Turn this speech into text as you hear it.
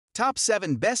Top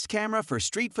 7 Best Camera for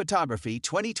Street Photography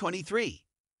 2023.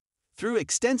 Through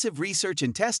extensive research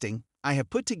and testing, I have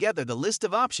put together the list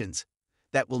of options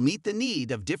that will meet the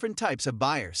need of different types of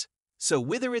buyers. So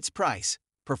whether it's price,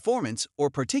 performance, or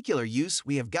particular use,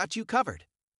 we have got you covered.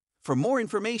 For more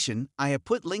information, I have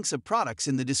put links of products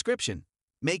in the description.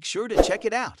 Make sure to check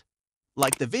it out.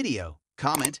 Like the video,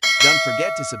 comment, don't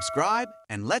forget to subscribe,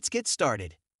 and let's get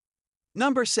started.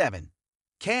 Number 7.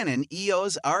 Canon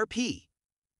EOS RP.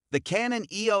 The Canon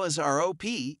EOS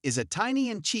RP is a tiny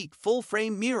and cheap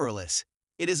full-frame mirrorless.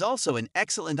 It is also an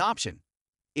excellent option.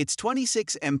 Its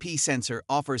 26MP sensor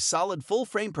offers solid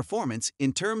full-frame performance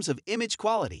in terms of image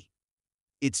quality.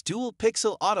 Its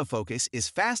dual-pixel autofocus is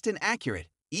fast and accurate,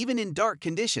 even in dark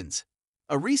conditions.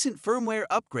 A recent firmware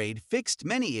upgrade fixed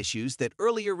many issues that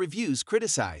earlier reviews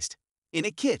criticized. In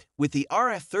a kit with the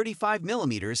RF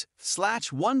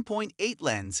 35mm/1.8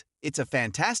 lens, it's a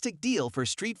fantastic deal for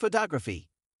street photography.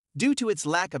 Due to its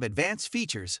lack of advanced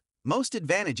features, most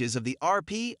advantages of the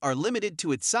RP are limited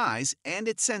to its size and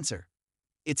its sensor.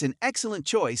 It's an excellent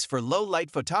choice for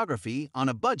low-light photography on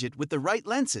a budget with the right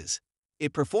lenses.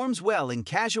 It performs well in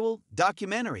casual,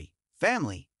 documentary,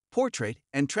 family, portrait,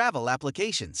 and travel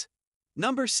applications.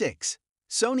 Number 6.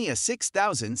 Sony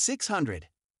A6600.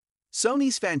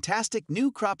 Sony's fantastic new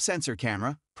crop sensor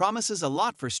camera promises a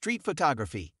lot for street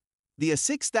photography. The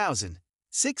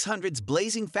A6600's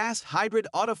blazing fast hybrid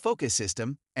autofocus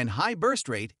system and high burst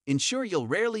rate ensure you'll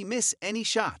rarely miss any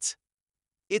shots.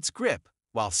 Its grip,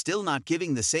 while still not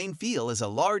giving the same feel as a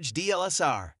large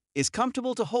DSLR, is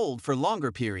comfortable to hold for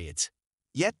longer periods.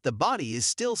 Yet the body is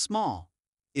still small.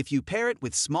 If you pair it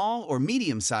with small or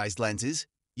medium-sized lenses,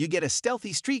 you get a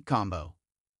stealthy street combo.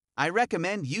 I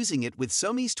recommend using it with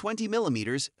Sony's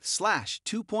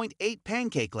 20mm/2.8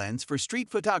 pancake lens for street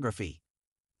photography.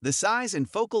 The size and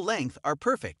focal length are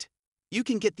perfect. You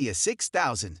can get the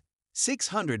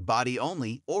A6600 body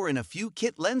only or in a few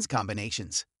kit lens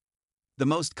combinations. The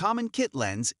most common kit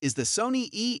lens is the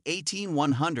Sony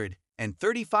E18100 and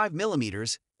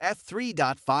 35mm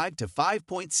f3.5 to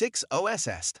 5.6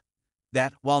 OSS.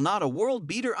 That, while not a world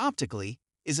beater optically,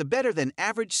 is a better than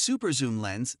average super zoom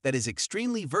lens that is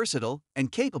extremely versatile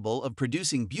and capable of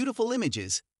producing beautiful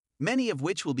images, many of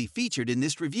which will be featured in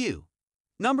this review.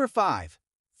 Number 5.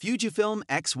 Fujifilm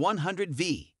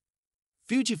X100V.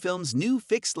 Fujifilm's new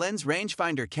fixed-lens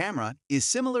rangefinder camera is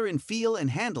similar in feel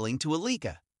and handling to a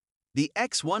Leica. The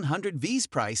X100V's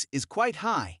price is quite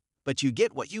high, but you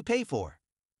get what you pay for.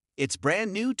 Its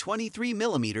brand new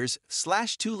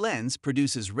 23mm/2 lens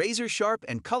produces razor-sharp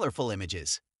and colorful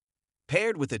images.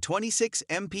 Paired with a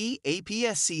 26MP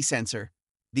APS-C sensor,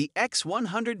 the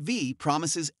X100V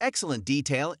promises excellent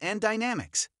detail and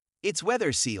dynamics. It's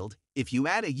weather-sealed if you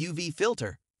add a UV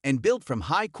filter, and built from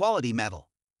high-quality metal.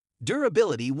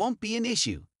 Durability won't be an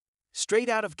issue. Straight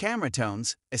out of camera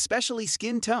tones, especially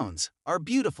skin tones, are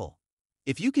beautiful.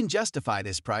 If you can justify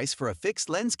this price for a fixed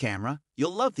lens camera,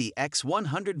 you'll love the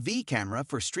X100V camera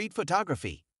for street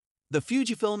photography. The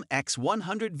Fujifilm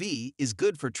X100V is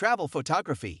good for travel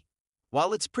photography.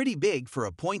 While it's pretty big for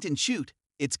a point-and-shoot,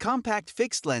 its compact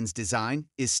fixed lens design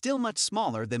is still much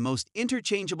smaller than most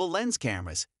interchangeable lens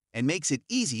cameras and makes it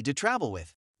easy to travel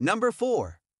with. Number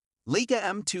 4. Leica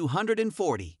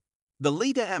M240. The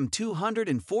Leica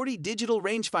M240 digital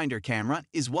rangefinder camera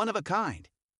is one of a kind.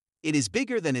 It is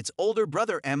bigger than its older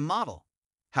brother M model.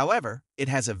 However, it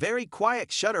has a very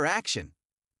quiet shutter action.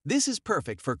 This is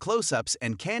perfect for close-ups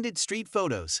and candid street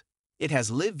photos. It has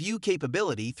live view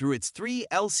capability through its 3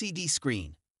 LCD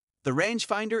screen. The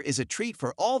rangefinder is a treat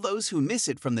for all those who miss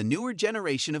it from the newer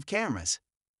generation of cameras.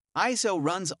 ISO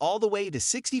runs all the way to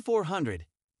 6400,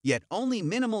 yet only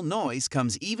minimal noise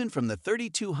comes even from the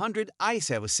 3200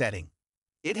 ISO setting.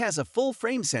 It has a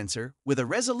full-frame sensor with a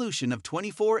resolution of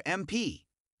 24MP.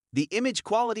 The image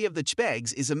quality of the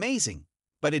JPEGs is amazing,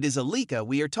 but it is a Leica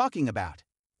we are talking about.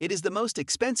 It is the most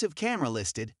expensive camera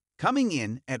listed, coming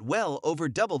in at well over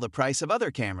double the price of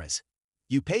other cameras.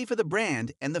 You pay for the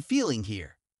brand and the feeling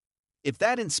here. If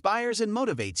that inspires and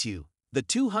motivates you, the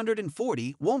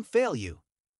 240 won't fail you.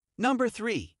 Number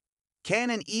 3.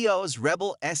 Canon EOS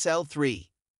Rebel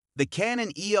SL3. The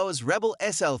Canon EOS Rebel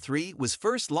SL3 was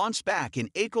first launched back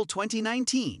in April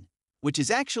 2019, which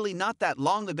is actually not that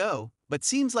long ago, but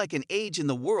seems like an age in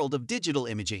the world of digital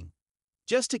imaging.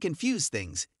 Just to confuse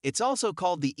things, it's also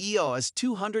called the EOS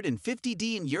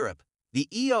 250D in Europe, the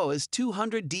EOS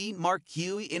 200D Mark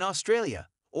II in Australia,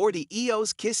 or the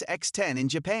EOS KISS X10 in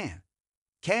Japan.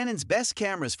 Canon's best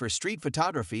cameras for street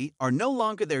photography are no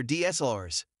longer their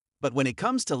DSLRs, but when it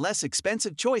comes to less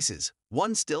expensive choices,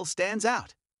 one still stands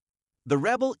out. The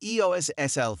Rebel EOS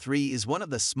SL3 is one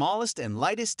of the smallest and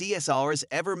lightest DSLRs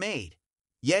ever made,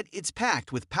 yet it's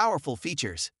packed with powerful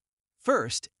features.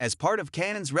 First, as part of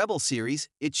Canon's Rebel series,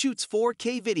 it shoots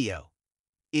 4K video.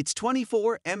 Its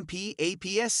 24MP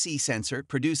APS-C sensor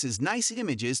produces nice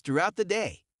images throughout the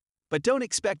day, but don't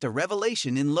expect a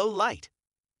revelation in low light.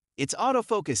 Its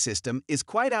autofocus system is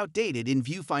quite outdated in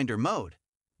viewfinder mode,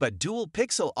 but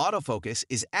dual-pixel autofocus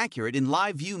is accurate in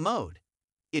live view mode.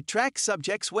 It tracks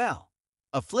subjects well.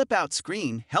 A flip-out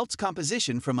screen helps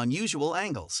composition from unusual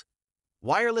angles.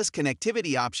 Wireless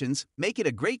connectivity options make it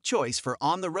a great choice for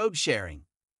on-the-road sharing.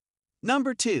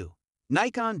 Number 2.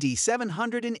 Nikon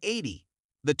D780.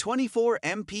 The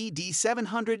 24MP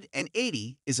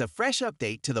D780 is a fresh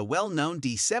update to the well-known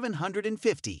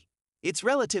D750. It's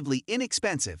relatively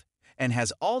inexpensive and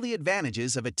has all the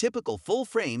advantages of a typical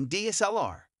full-frame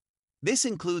DSLR. This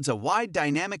includes a wide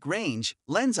dynamic range,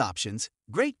 lens options,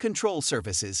 great control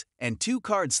surfaces, and 2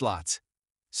 card slots.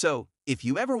 So, if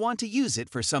you ever want to use it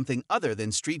for something other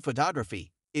than street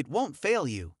photography, it won't fail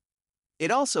you.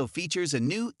 It also features a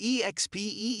new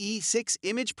EXP-EE6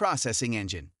 image processing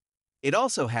engine. It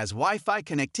also has Wi-Fi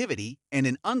connectivity and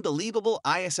an unbelievable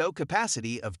ISO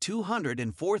capacity of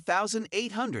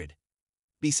 204,800.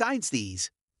 Besides these,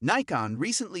 Nikon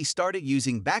recently started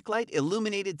using backlight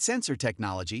illuminated sensor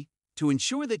technology to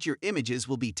ensure that your images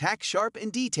will be tack-sharp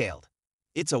and detailed.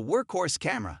 It's a workhorse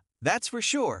camera, that's for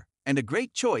sure, and a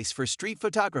great choice for street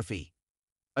photography.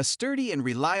 A sturdy and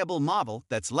reliable model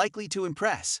that's likely to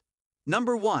impress.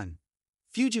 Number 1.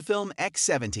 Fujifilm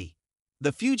X70.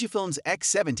 The Fujifilm's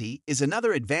X70 is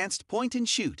another advanced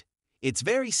point-and-shoot. It's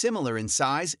very similar in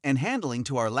size and handling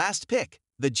to our last pick,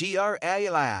 the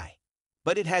GR-AI.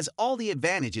 But it has all the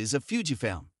advantages of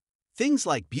Fujifilm. Things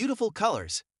like beautiful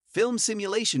colors, film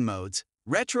simulation modes,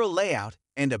 retro layout,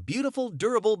 and a beautiful,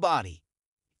 durable body.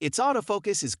 Its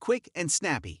autofocus is quick and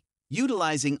snappy,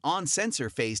 utilizing on-sensor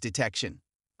phase detection.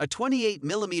 A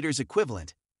 28mm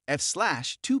equivalent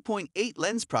f/2.8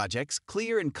 lens projects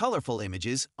clear and colorful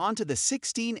images onto the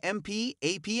 16MP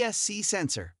APS-C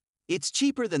sensor. It's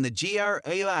cheaper than the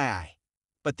GR-AI,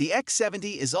 but the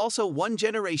X70 is also one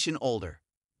generation older.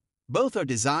 Both are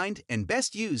designed and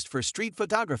best used for street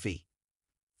photography.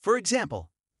 For example,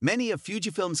 many of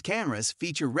Fujifilm's cameras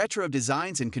feature retro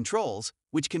designs and controls,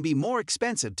 which can be more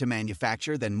expensive to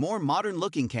manufacture than more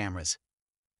modern-looking cameras.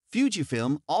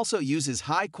 Fujifilm also uses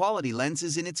high-quality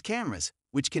lenses in its cameras,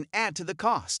 which can add to the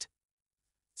cost.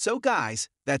 So guys,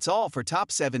 that's all for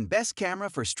Top 7 Best Camera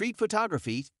for Street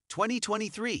Photography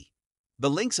 2023. The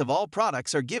links of all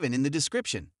products are given in the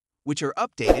description, which are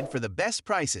updated for the best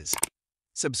prices.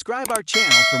 Subscribe our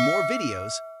channel for more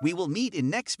videos. We will meet in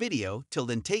next video. Till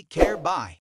then, take care. Bye.